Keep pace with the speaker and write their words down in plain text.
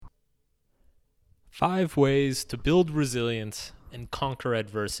5 Ways to Build Resilience and Conquer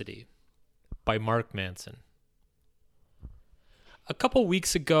Adversity by Mark Manson. A couple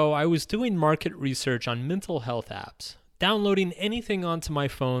weeks ago, I was doing market research on mental health apps, downloading anything onto my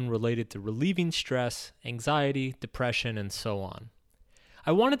phone related to relieving stress, anxiety, depression, and so on.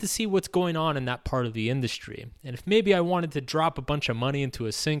 I wanted to see what's going on in that part of the industry, and if maybe I wanted to drop a bunch of money into a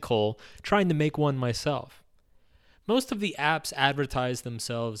sinkhole trying to make one myself. Most of the apps advertise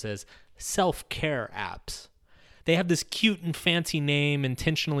themselves as self-care apps. They have this cute and fancy name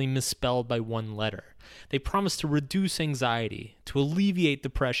intentionally misspelled by one letter. They promise to reduce anxiety, to alleviate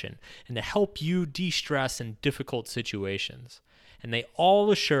depression, and to help you de-stress in difficult situations. And they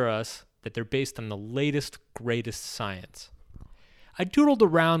all assure us that they're based on the latest, greatest science. I doodled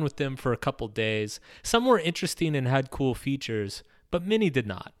around with them for a couple days. Some were interesting and had cool features, but many did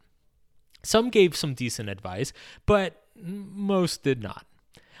not. Some gave some decent advice, but most did not.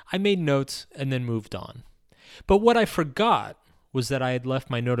 I made notes and then moved on. But what I forgot was that I had left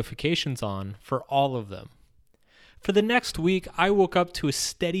my notifications on for all of them. For the next week, I woke up to a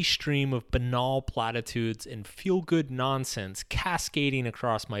steady stream of banal platitudes and feel-good nonsense cascading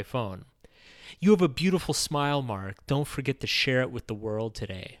across my phone. "You have a beautiful smile, Mark. Don't forget to share it with the world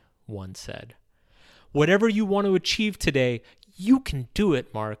today," one said. "Whatever you want to achieve today, you can do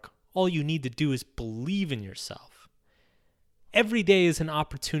it, Mark. All you need to do is believe in yourself. Every day is an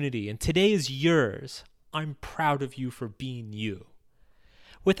opportunity, and today is yours. I'm proud of you for being you."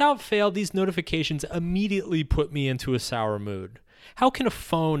 Without fail, these notifications immediately put me into a sour mood. How can a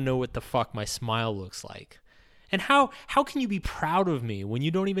phone know what the fuck my smile looks like? And how can you be proud of me when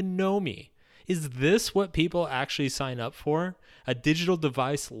you don't even know me? Is this what people actually sign up for? A digital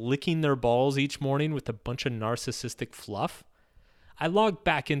device licking their balls each morning with a bunch of narcissistic fluff? I logged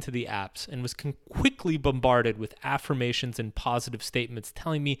back into the apps and was quickly bombarded with affirmations and positive statements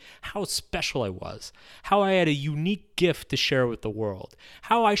telling me how special I was, how I had a unique gift to share with the world,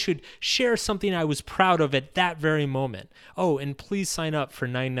 how I should share something I was proud of at that very moment. Oh, and please sign up for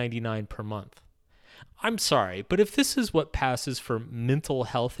 $9.99 per month. I'm sorry, but if this is what passes for mental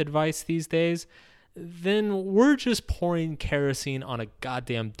health advice these days, then we're just pouring kerosene on a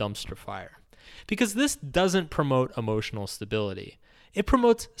goddamn dumpster fire. Because this doesn't promote emotional stability. It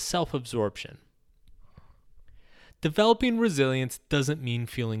promotes self-absorption. Developing resilience doesn't mean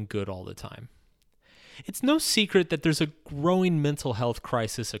feeling good all the time. It's no secret that there's a growing mental health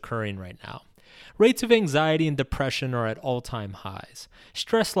crisis occurring right now. Rates of anxiety and depression are at all-time highs.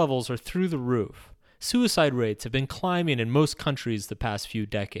 Stress levels are through the roof. Suicide rates have been climbing in most countries the past few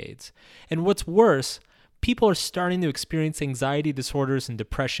decades. And what's worse, people are starting to experience anxiety disorders and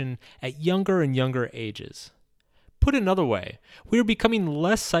depression at younger and younger ages. Put another way, we are becoming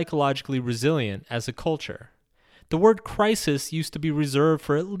less psychologically resilient as a culture. The word crisis used to be reserved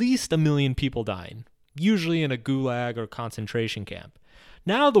for at least 1 million people dying, usually in a gulag or concentration camp.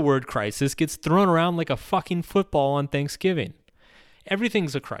 Now the word crisis gets thrown around like a fucking football on Thanksgiving.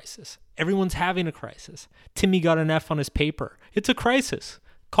 Everything's a crisis. Everyone's having a crisis. Timmy got an F on his paper. It's a crisis.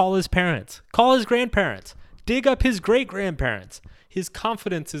 Call his parents. Call his grandparents. Dig up his great-grandparents. His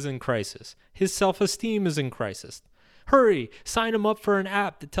confidence is in crisis. His self-esteem is in crisis. Hurry, sign him up for an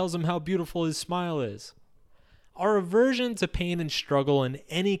app that tells him how beautiful his smile is. Our aversion to pain and struggle in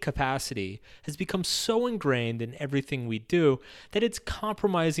any capacity has become so ingrained in everything we do that it's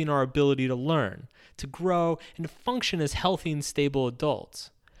compromising our ability to learn, to grow, and to function as healthy and stable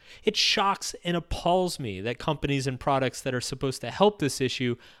adults. It shocks and appalls me that companies and products that are supposed to help this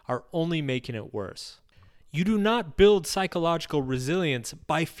issue are only making it worse. You do not build psychological resilience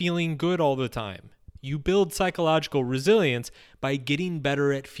by feeling good all the time. You build psychological resilience by getting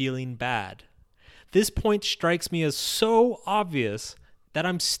better at feeling bad. This point strikes me as so obvious that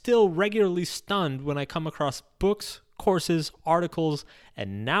I'm still regularly stunned when I come across books, courses, articles,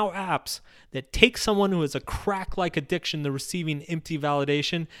 and now apps that take someone who has a crack-like addiction to receiving empty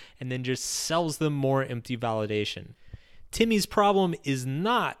validation and then just sells them more empty validation. Timmy's problem is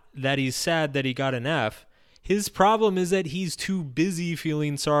not that he's sad that he got an F. His problem is that he's too busy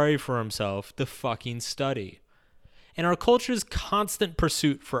feeling sorry for himself to fucking study. And our culture's constant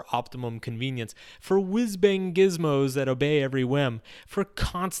pursuit for optimum convenience, for whiz-bang gizmos that obey every whim, for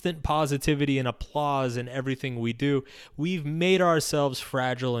constant positivity and applause in everything we do, we've made ourselves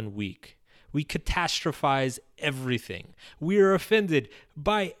fragile and weak. We catastrophize everything. We are offended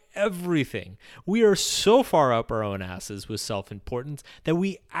by everything. We are so far up our own asses with self-importance that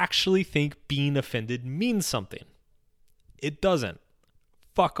we actually think being offended means something. It doesn't.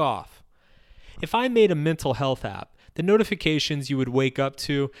 Fuck off. If I made a mental health app, the notifications you would wake up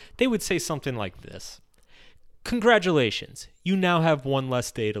to, they would say something like this. Congratulations, you now have one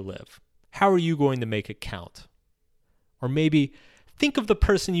less day to live. how are you going to make it count? Or maybe think of the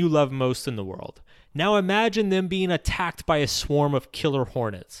person you love most in the world. Now imagine them being attacked by a swarm of killer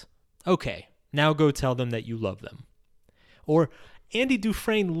hornets. Okay, now go tell them that you love them. Or Andy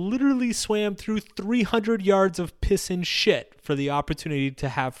Dufresne literally swam through 300 yards of piss and shit for the opportunity to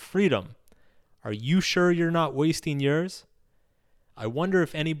have freedom. Are you sure you're not wasting yours? I wonder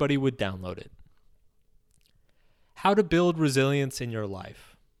if anybody would download it. How to build resilience in your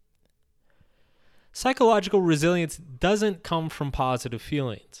life. Psychological resilience doesn't come from positive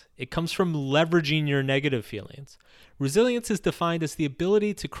feelings. It comes from leveraging your negative feelings. Resilience is defined as the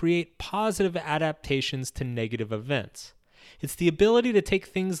ability to create positive adaptations to negative events. It's the ability to take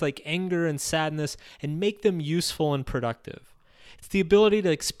things like anger and sadness and make them useful and productive. It's the ability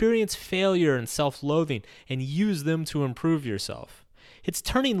to experience failure and self-loathing and use them to improve yourself. It's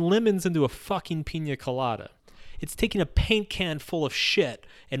turning lemons into a fucking pina colada. It's taking a paint can full of shit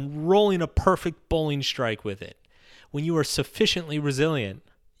and rolling a perfect bowling strike with it. When you are sufficiently resilient,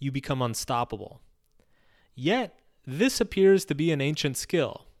 you become unstoppable. Yet, this appears to be an ancient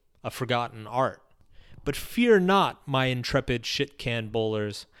skill, a forgotten art. But fear not, my intrepid shit can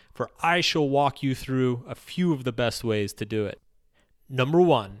bowlers, for I shall walk you through a few of the best ways to do it. Number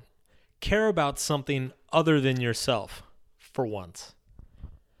 1, care about something other than yourself, for once.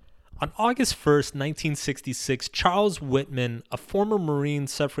 On August 1st, 1966, Charles Whitman, a former Marine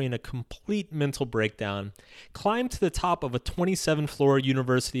suffering a complete mental breakdown, climbed to the top of a 27-floor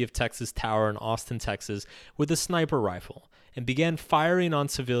University of Texas tower in Austin, Texas, with a sniper rifle and began firing on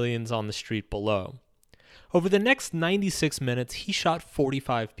civilians on the street below. Over the next 96 minutes, he shot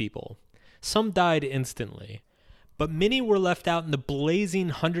 45 people. Some died instantly, but many were left out in the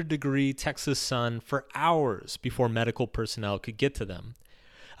blazing 100-degree Texas sun for hours before medical personnel could get to them.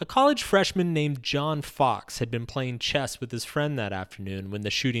 A college freshman named John Fox had been playing chess with his friend that afternoon when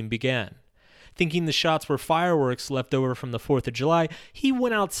the shooting began. Thinking the shots were fireworks left over from the 4th of July, he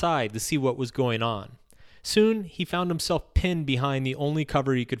went outside to see what was going on. Soon, he found himself pinned behind the only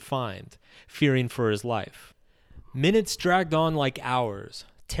cover he could find, fearing for his life. Minutes dragged on like hours.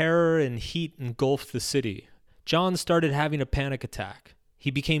 Terror and heat engulfed the city. John started having a panic attack.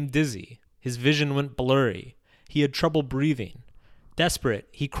 He became dizzy. His vision went blurry. He had trouble breathing. Desperate,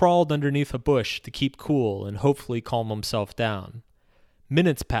 he crawled underneath a bush to keep cool and hopefully calm himself down.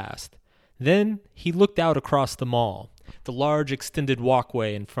 Minutes passed. Then he looked out across the mall, the large extended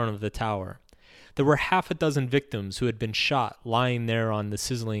walkway in front of the tower. There were half a dozen victims who had been shot lying there on the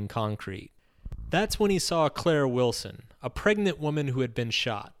sizzling concrete. That's when he saw Claire Wilson, a pregnant woman who had been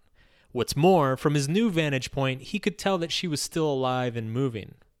shot. What's more, from his new vantage point, he could tell that she was still alive and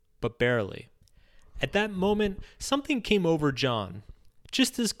moving, but barely. At that moment, something came over John.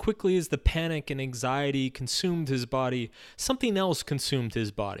 Just as quickly as the panic and anxiety consumed his body, something else consumed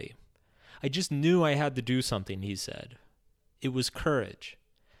his body. I just knew I had to do something, he said. It was courage.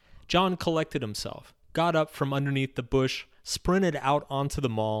 John collected himself, got up from underneath the bush, sprinted out onto the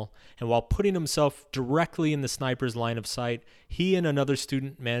mall, and while putting himself directly in the sniper's line of sight, he and another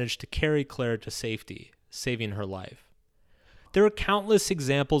student managed to carry Claire to safety, saving her life. There are countless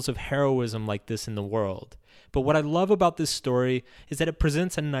examples of heroism like this in the world, but what I love about this story is that it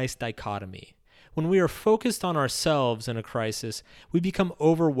presents a nice dichotomy. When we are focused on ourselves in a crisis, we become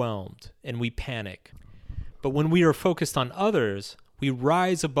overwhelmed and we panic. But when we are focused on others, we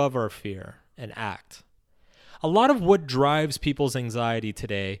rise above our fear and act. A lot of what drives people's anxiety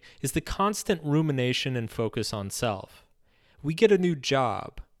today is the constant rumination and focus on self. We get a new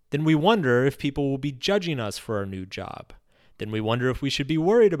job, then we wonder if people will be judging us for our new job. Then we wonder if we should be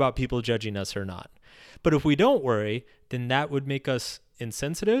worried about people judging us or not. But if we don't worry, then that would make us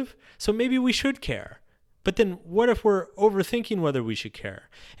insensitive, so maybe we should care. But then what if we're overthinking whether we should care?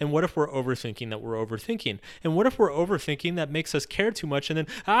 And what if we're overthinking that we're overthinking? And what if we're overthinking that makes us care too much and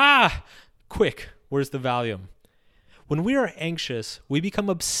then, quick, where's the Valium? When we are anxious, we become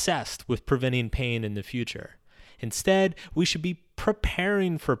obsessed with preventing pain in the future. Instead, we should be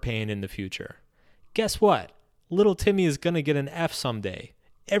preparing for pain in the future. Guess what? Little Timmy is going to get an F someday.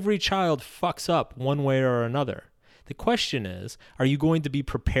 Every child fucks up one way or another. The question is, are you going to be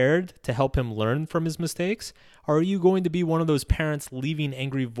prepared to help him learn from his mistakes? Or are you going to be one of those parents leaving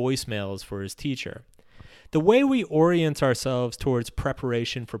angry voicemails for his teacher? The way we orient ourselves towards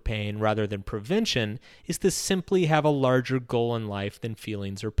preparation for pain rather than prevention is to simply have a larger goal in life than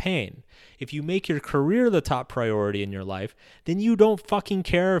feelings or pain. If you make your career the top priority in your life, then you don't fucking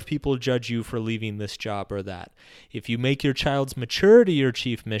care if people judge you for leaving this job or that. If you make your child's maturity your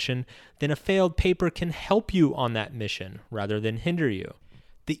chief mission, then a failed paper can help you on that mission rather than hinder you.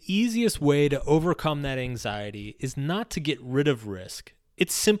 The easiest way to overcome that anxiety is not to get rid of risk.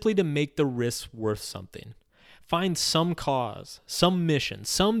 It's simply to make the risk worth something. Find some cause, some mission,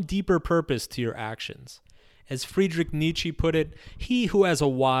 some deeper purpose to your actions. As Friedrich Nietzsche put it, he who has a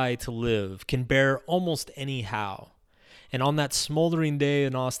why to live can bear almost any how. And on that smoldering day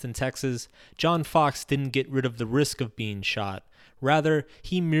in Austin, Texas, John Fox didn't get rid of the risk of being shot. Rather,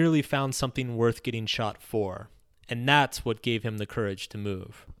 he merely found something worth getting shot for. And that's what gave him the courage to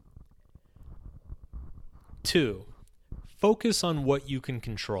move. 2. Focus on what you can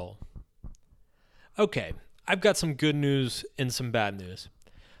control. Okay, I've got some good news and some bad news.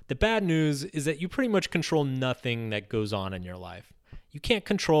 The bad news is that you pretty much control nothing that goes on in your life. You can't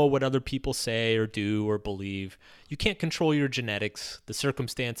control what other people say or do or believe. You can't control your genetics, the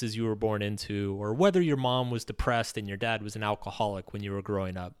circumstances you were born into, or whether your mom was depressed and your dad was an alcoholic when you were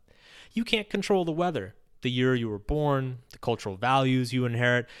growing up. You can't control the weather, the year you were born, the cultural values you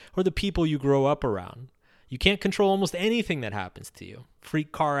inherit, or the people you grow up around. You can't control almost anything that happens to you.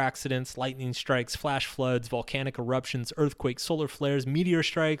 Freak car accidents, lightning strikes, flash floods, volcanic eruptions, earthquakes, solar flares, meteor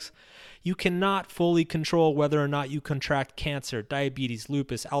strikes. You cannot fully control whether or not you contract cancer, diabetes,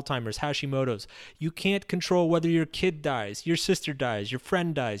 lupus, Alzheimer's, Hashimoto's. You can't control whether your kid dies, your sister dies, your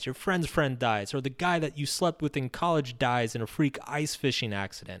friend dies, your friend's friend dies, or the guy that you slept with in college dies in a freak ice fishing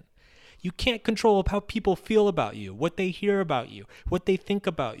accident. You can't control how people feel about you, what they hear about you, what they think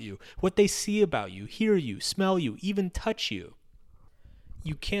about you, what they see about you, hear you, smell you, even touch you.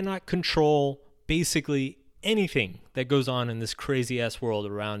 You cannot control basically anything that goes on in this crazy-ass world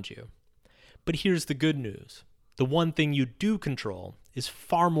around you. But here's the good news. The one thing you do control is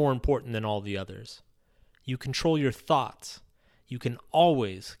far more important than all the others. You control your thoughts. You can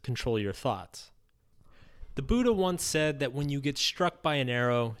always control your thoughts. The Buddha once said that when you get struck by an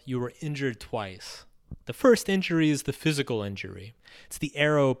arrow, you are injured twice. The first injury is the physical injury. It's the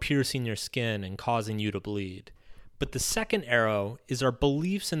arrow piercing your skin and causing you to bleed. But the second arrow is our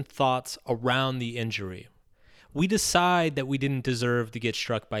beliefs and thoughts around the injury. We decide that we didn't deserve to get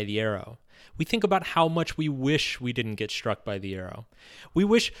struck by the arrow. We think about how much we wish we didn't get struck by the arrow. We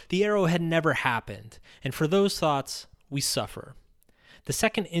wish the arrow had never happened, and for those thoughts, we suffer. The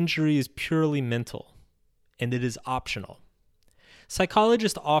second injury is purely mental, and it is optional.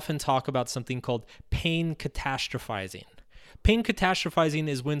 Psychologists often talk about something called pain catastrophizing. Pain catastrophizing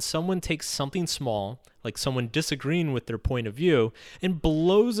is when someone takes something small, like someone disagreeing with their point of view, and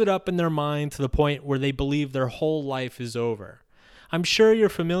blows it up in their mind to the point where they believe their whole life is over. I'm sure you're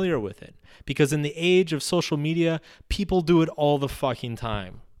familiar with it, because in the age of social media, people do it all the fucking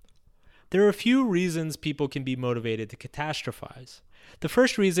time. There are a few reasons people can be motivated to catastrophize. The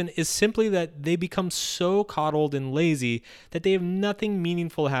first reason is simply that they become so coddled and lazy that they have nothing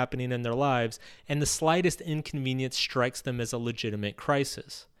meaningful happening in their lives, and the slightest inconvenience strikes them as a legitimate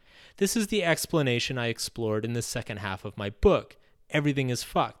crisis. This is the explanation I explored in the second half of my book, Everything is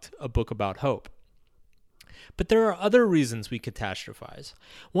Fucked, a book about hope. But there are other reasons we catastrophize.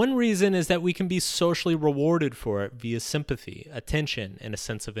 One reason is that we can be socially rewarded for it via sympathy, attention, and a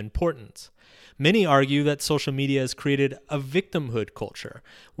sense of importance. Many argue that social media has created a victimhood culture,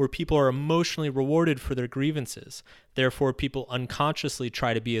 where people are emotionally rewarded for their grievances. Therefore, people unconsciously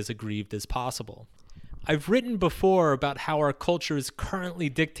try to be as aggrieved as possible. I've written before about how our culture is currently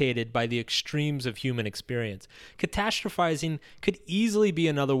dictated by the extremes of human experience. Catastrophizing could easily be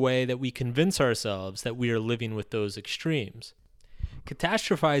another way that we convince ourselves that we are living with those extremes.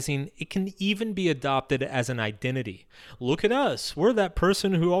 Catastrophizing, it can even be adopted as an identity. Look at us. We're that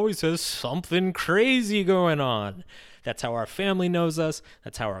person who always has something crazy going on. That's how our family knows us.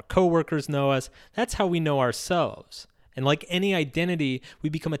 That's how our coworkers know us. That's how we know ourselves. And like any identity, we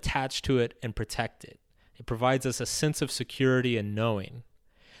become attached to it and protect it. It provides us a sense of security and knowing.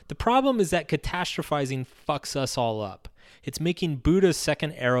 The problem is that catastrophizing fucks us all up. It's making Buddha's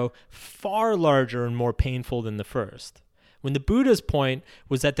second arrow far larger and more painful than the first. When the Buddha's point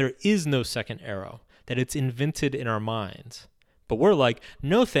was that there is no second arrow, that it's invented in our minds. But we're like,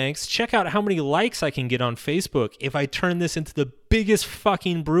 no thanks, check out how many likes I can get on Facebook if I turn this into the biggest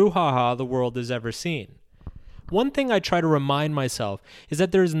fucking brouhaha the world has ever seen. One thing I try to remind myself is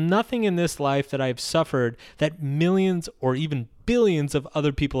that there is nothing in this life that I have suffered that millions or even billions of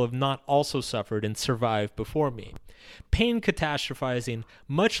other people have not also suffered and survived before me. Pain catastrophizing,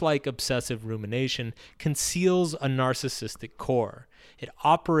 much like obsessive rumination, conceals a narcissistic core. It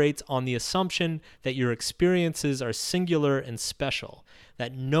operates on the assumption that your experiences are singular and special,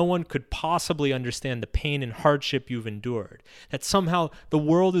 that no one could possibly understand the pain and hardship you've endured, that somehow the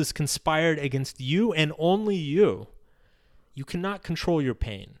world is conspired against you and only you. You cannot control your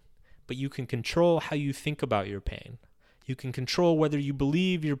pain, but you can control how you think about your pain. You can control whether you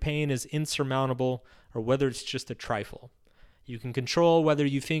believe your pain is insurmountable or whether it's just a trifle. You can control whether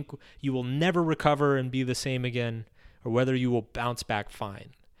you think you will never recover and be the same again, or whether you will bounce back fine.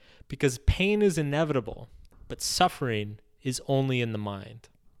 Because pain is inevitable, but suffering is only in the mind.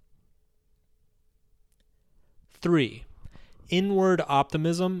 3. Inward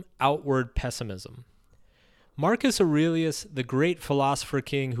optimism, outward pessimism. Marcus Aurelius, the great philosopher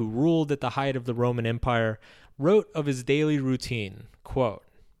king who ruled at the height of the Roman Empire, wrote of his daily routine, quote,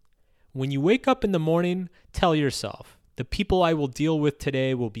 "When you wake up in the morning, tell yourself, the people I will deal with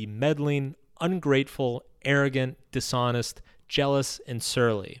today will be meddling, ungrateful, arrogant, dishonest, jealous, and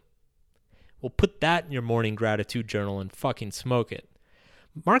surly." Well, put that in your morning gratitude journal and fucking smoke it.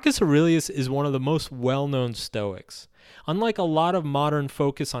 Marcus Aurelius is one of the most well-known Stoics. Unlike a lot of modern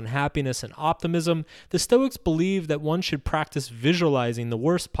focus on happiness and optimism, the Stoics believe that one should practice visualizing the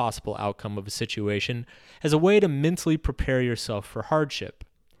worst possible outcome of a situation as a way to mentally prepare yourself for hardship.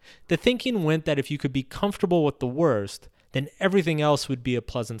 The thinking went that if you could be comfortable with the worst, then everything else would be a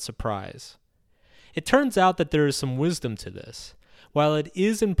pleasant surprise. It turns out that there is some wisdom to this. While it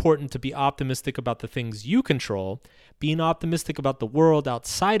is important to be optimistic about the things you control, being optimistic about the world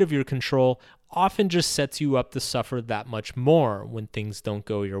outside of your control often just sets you up to suffer that much more when things don't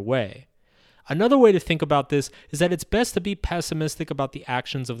go your way. Another way to think about this is that it's best to be pessimistic about the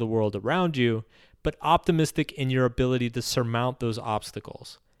actions of the world around you, but optimistic in your ability to surmount those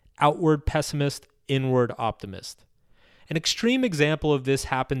obstacles. Outward pessimist, inward optimist. An extreme example of this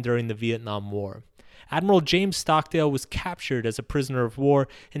happened during the Vietnam War. Admiral James Stockdale was captured as a prisoner of war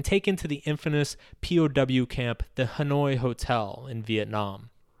and taken to the infamous POW camp, the Hanoi Hotel in Vietnam.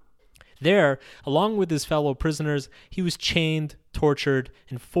 There, along with his fellow prisoners, he was chained, tortured,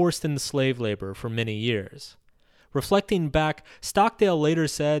 and forced into slave labor for many years. Reflecting back, Stockdale later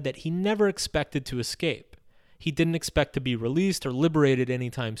said that he never expected to escape. He didn't expect to be released or liberated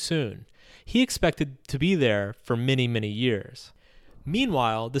anytime soon. He expected to be there for many, many years.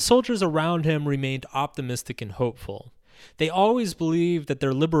 Meanwhile, the soldiers around him remained optimistic and hopeful. They always believed that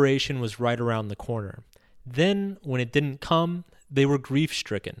their liberation was right around the corner. Then, when it didn't come, they were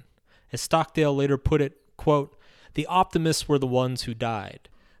grief-stricken. As Stockdale later put it, quote, "The optimists were the ones who died.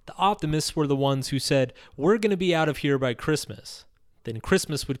 The optimists were the ones who said, 'We're going to be out of here by Christmas.' Then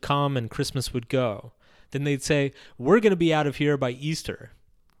Christmas would come and Christmas would go. Then they'd say, 'We're going to be out of here by Easter.'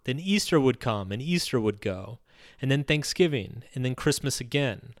 Then Easter would come and Easter would go. And then Thanksgiving, and then Christmas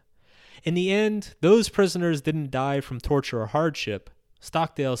again. In the end, those prisoners didn't die from torture or hardship.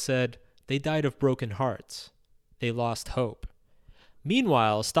 Stockdale said they died of broken hearts. They lost hope."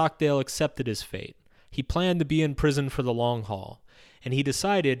 Meanwhile, Stockdale accepted his fate. He planned to be in prison for the long haul, and he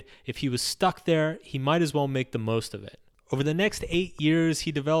decided if he was stuck there, he might as well make the most of it. Over the next 8 years,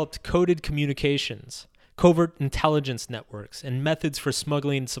 he developed coded communications, covert intelligence networks, and methods for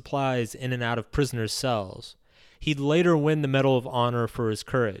smuggling supplies in and out of prisoners' cells. He'd later win the Medal of Honor for his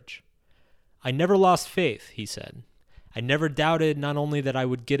courage. "I never lost faith," he said. "I never doubted not only that I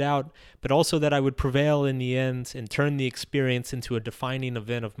would get out, but also that I would prevail in the end and turn the experience into a defining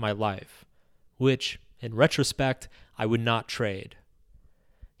event of my life, which, in retrospect, I would not trade."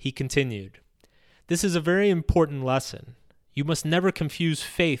 He continued, "This is a very important lesson. You must never confuse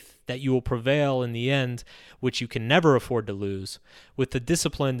faith that you will prevail in the end, which you can never afford to lose, with the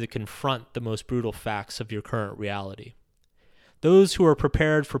discipline to confront the most brutal facts of your current reality. Those who are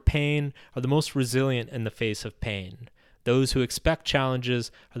prepared for pain are the most resilient in the face of pain. Those who expect challenges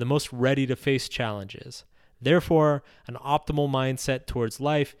are the most ready to face challenges. Therefore, an optimal mindset towards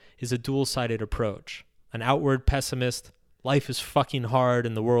life is a dual-sided approach. An outward pessimist, life is fucking hard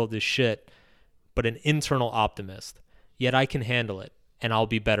and the world is shit, but an internal optimist. Yet I can handle it, and I'll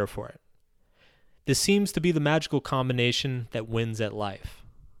be better for it. This seems to be the magical combination that wins at life."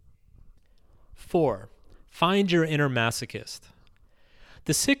 4. Find your inner masochist.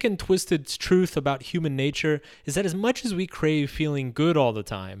 The sick and twisted truth about human nature is that as much as we crave feeling good all the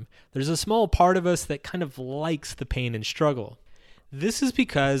time, there's a small part of us that kind of likes the pain and struggle. This is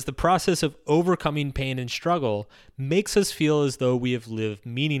because the process of overcoming pain and struggle makes us feel as though we have lived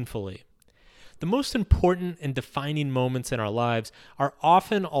meaningfully. The most important and defining moments in our lives are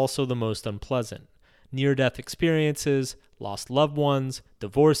often also the most unpleasant. Near-death experiences, lost loved ones,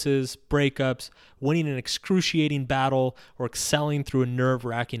 divorces, breakups, winning an excruciating battle, or excelling through a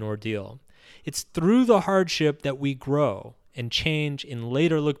nerve-wracking ordeal. It's through the hardship that we grow and change and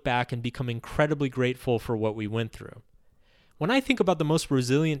later look back and become incredibly grateful for what we went through. When I think about the most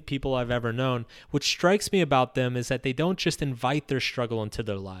resilient people I've ever known, what strikes me about them is that they don't just invite their struggle into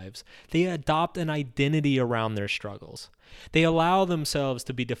their lives. They adopt an identity around their struggles. They allow themselves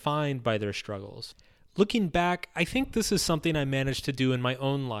to be defined by their struggles. Looking back, I think this is something I managed to do in my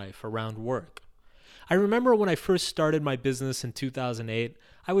own life around work. I remember when I first started my business in 2008,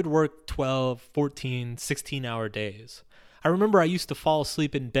 I would work 12, 14, 16-hour days. I remember I used to fall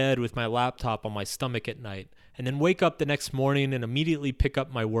asleep in bed with my laptop on my stomach at night, and then wake up the next morning and immediately pick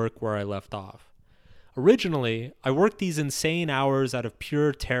up my work where I left off. Originally, I worked these insane hours out of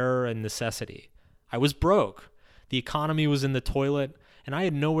pure terror and necessity. I was broke. The economy was in the toilet, and I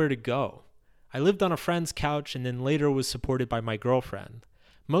had nowhere to go. I lived on a friend's couch and then later was supported by my girlfriend.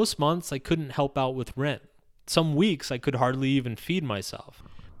 Most months, I couldn't help out with rent. Some weeks, I could hardly even feed myself.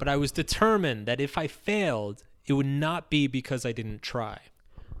 But I was determined that if I failed, it would not be because I didn't try.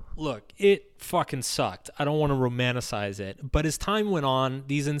 Look, it fucking sucked. I don't want to romanticize it. But as time went on,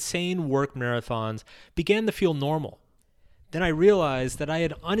 these insane work marathons began to feel normal. Then I realized that I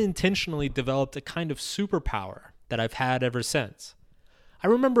had unintentionally developed a kind of superpower that I've had ever since. I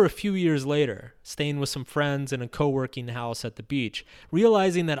remember a few years later, staying with some friends in a co-working house at the beach,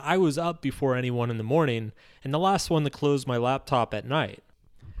 realizing that I was up before anyone in the morning and the last one to close my laptop at night.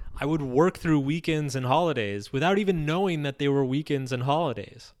 I would work through weekends and holidays without even knowing that they were weekends and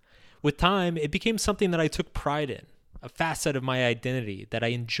holidays. With time, it became something that I took pride in, a facet of my identity that I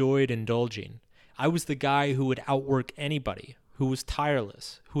enjoyed indulging. I was the guy who would outwork anybody, who was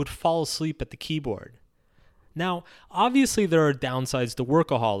tireless, who would fall asleep at the keyboard. Now, obviously there are downsides to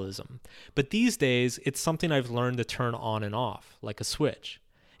workaholism, but these days it's something I've learned to turn on and off, like a switch.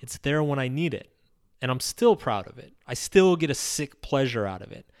 It's there when I need it, and I'm still proud of it. I still get a sick pleasure out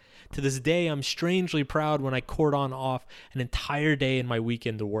of it. To this day, I'm strangely proud when I cordon off an entire day in my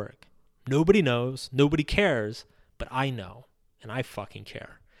weekend to work. Nobody knows, nobody cares, but I know, and I fucking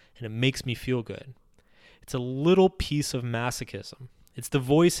care, and it makes me feel good. It's a little piece of masochism. It's the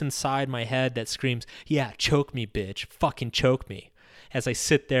voice inside my head that screams, yeah, choke me, bitch, fucking choke me, as I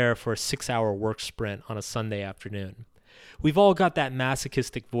sit there for a 6-hour work sprint on a Sunday afternoon. We've all got that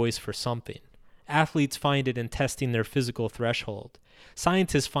masochistic voice for something. Athletes find it in testing their physical threshold.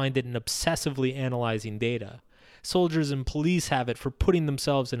 Scientists find it in obsessively analyzing data. Soldiers and police have it for putting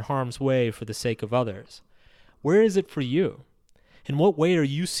themselves in harm's way for the sake of others. Where is it for you? In what way are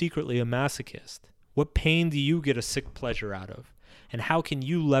you secretly a masochist? What pain do you get a sick pleasure out of? And how can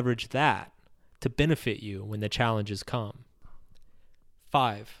you leverage that to benefit you when the challenges come?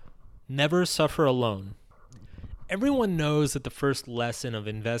 5. Never suffer alone. Everyone knows that the first lesson of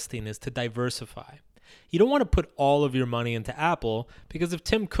investing is to diversify. You don't want to put all of your money into Apple because if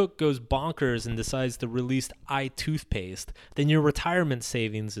Tim Cook goes bonkers and decides to release iToothpaste, then your retirement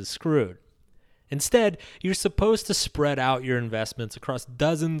savings is screwed. Instead, you're supposed to spread out your investments across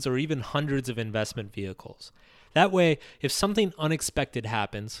dozens or even hundreds of investment vehicles. That way, if something unexpected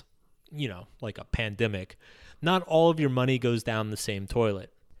happens, like a pandemic, not all of your money goes down the same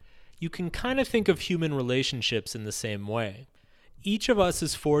toilet. You can kind of think of human relationships in the same way. Each of us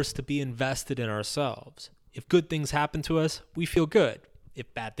is forced to be invested in ourselves. If good things happen to us, we feel good.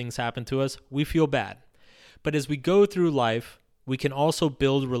 If bad things happen to us, we feel bad. But as we go through life, we can also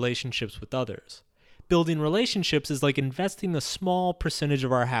build relationships with others. Building relationships is like investing a small percentage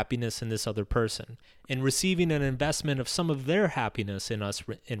of our happiness in this other person and receiving an investment of some of their happiness in us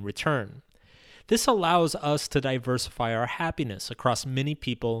in return. This allows us to diversify our happiness across many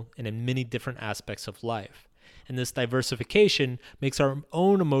people and in many different aspects of life. And this diversification makes our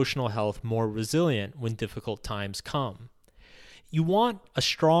own emotional health more resilient when difficult times come. You want a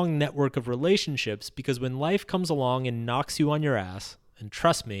strong network of relationships because when life comes along and knocks you on your ass, and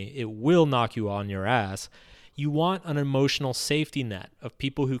trust me, it will knock you on your ass, you want an emotional safety net of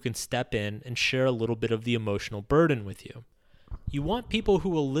people who can step in and share a little bit of the emotional burden with you. You want people who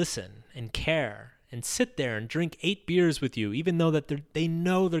will listen and care and sit there and drink 8 beers with you even though that they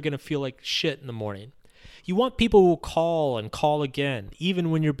know they're going to feel like shit in the morning. You want people who will call and call again,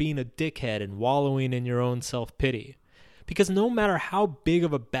 even when you're being a dickhead and wallowing in your own self-pity. Because no matter how big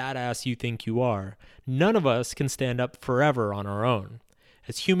of a badass you think you are, none of us can stand up forever on our own.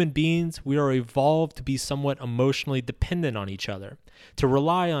 As human beings, we are evolved to be somewhat emotionally dependent on each other, to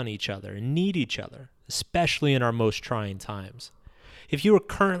rely on each other and need each other, especially in our most trying times. If you are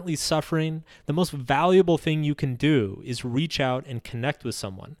currently suffering, the most valuable thing you can do is reach out and connect with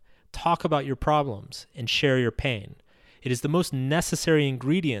someone. Talk about your problems and share your pain. It is the most necessary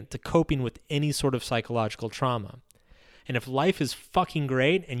ingredient to coping with any sort of psychological trauma. And if life is fucking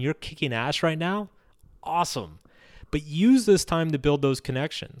great and you're kicking ass right now, awesome. But use this time to build those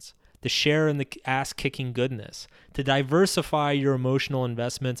connections, to share in the ass-kicking goodness, to diversify your emotional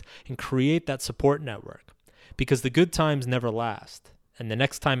investments and create that support network. Because the good times never last. And the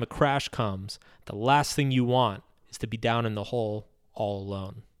next time a crash comes, the last thing you want is to be down in the hole all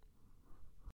alone.